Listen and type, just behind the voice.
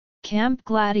Camp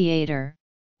Gladiator,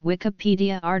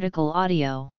 Wikipedia article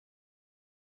audio.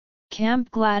 Camp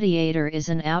Gladiator is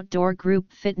an outdoor group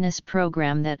fitness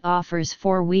program that offers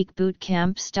 4-week boot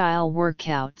camp-style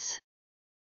workouts.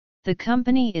 The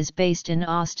company is based in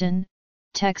Austin,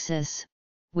 Texas,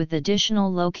 with additional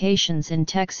locations in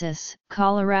Texas,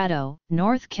 Colorado,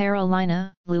 North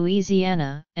Carolina,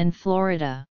 Louisiana, and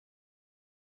Florida.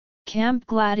 Camp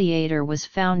Gladiator was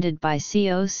founded by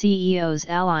co-CEOs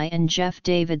Ally and Jeff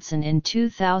Davidson in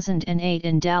 2008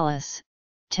 in Dallas,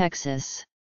 Texas.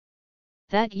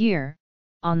 That year,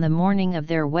 on the morning of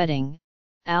their wedding,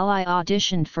 Ally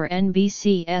auditioned for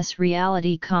NBC's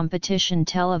reality competition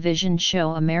television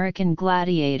show American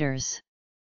Gladiators.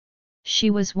 She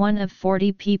was one of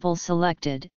 40 people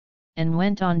selected, and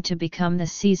went on to become the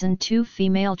Season 2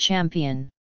 female champion.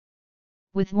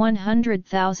 With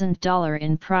 $100,000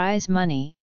 in prize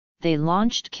money, they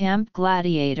launched Camp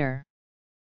Gladiator.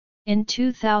 In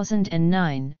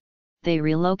 2009, they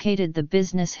relocated the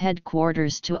business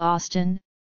headquarters to Austin,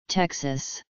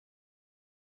 Texas.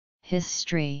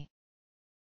 History.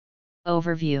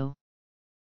 Overview.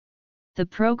 The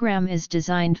program is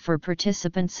designed for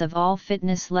participants of all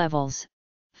fitness levels,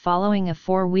 following a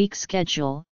 4-week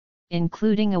schedule,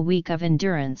 including a week of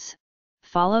endurance,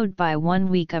 followed by 1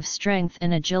 week of strength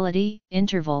and agility,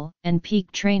 interval, and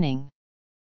peak training.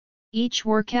 Each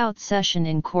workout session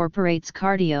incorporates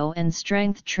cardio and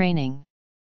strength training.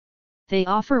 They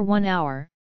offer 1-hour,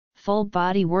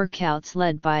 full-body workouts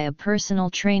led by a personal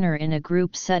trainer in a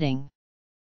group setting.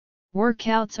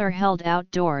 Workouts are held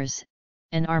outdoors,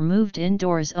 and are moved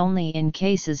indoors only in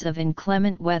cases of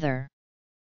inclement weather.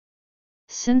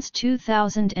 Since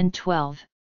 2012,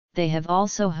 they have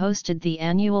also hosted the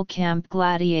annual Camp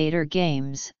Gladiator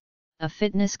Games, a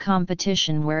fitness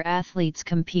competition where athletes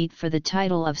compete for the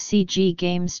title of CG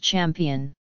Games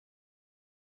champion.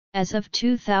 As of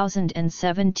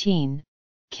 2017,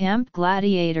 Camp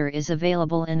Gladiator is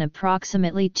available in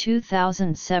approximately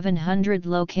 2,700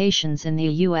 locations in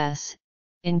the U.S.,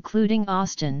 including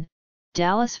Austin,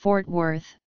 Dallas-Fort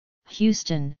Worth,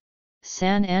 Houston,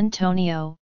 San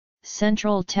Antonio,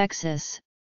 Central Texas,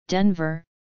 Denver,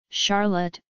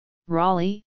 Charlotte,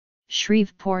 Raleigh,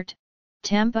 Shreveport,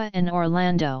 Tampa and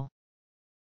Orlando.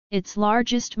 Its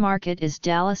largest market is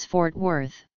Dallas-Fort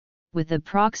Worth, with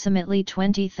approximately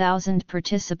 20,000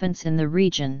 participants in the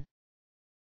region.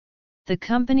 The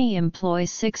company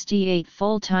employs 68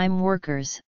 full-time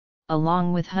workers,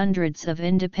 along with hundreds of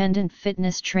independent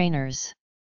fitness trainers.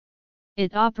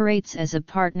 It operates as a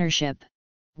partnership,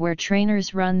 where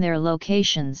trainers run their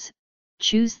locations,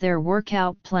 choose their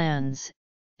workout plans,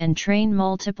 and train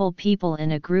multiple people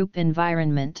in a group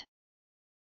environment.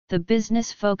 The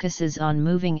business focuses on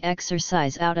moving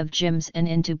exercise out of gyms and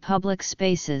into public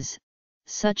spaces,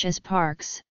 such as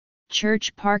parks,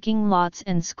 church parking lots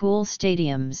and school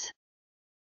stadiums.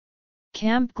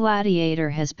 Camp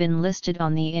Gladiator has been listed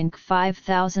on the Inc.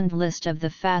 5000 list of the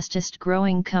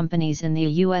fastest-growing companies in the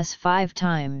U.S. 5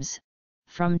 times,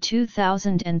 from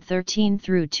 2013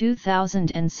 through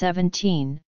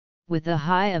 2017, with a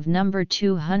high of number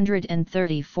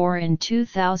 234 in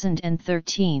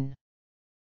 2013.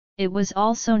 It was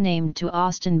also named to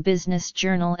Austin Business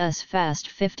Journal's Fast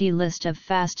 50 list of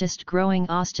fastest-growing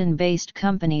Austin-based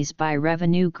companies by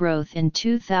revenue growth in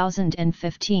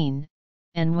 2015,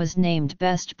 and was named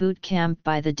Best Boot Camp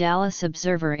by the Dallas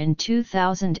Observer in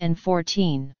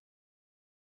 2014.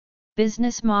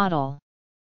 Business model.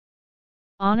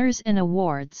 Honors and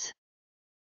awards.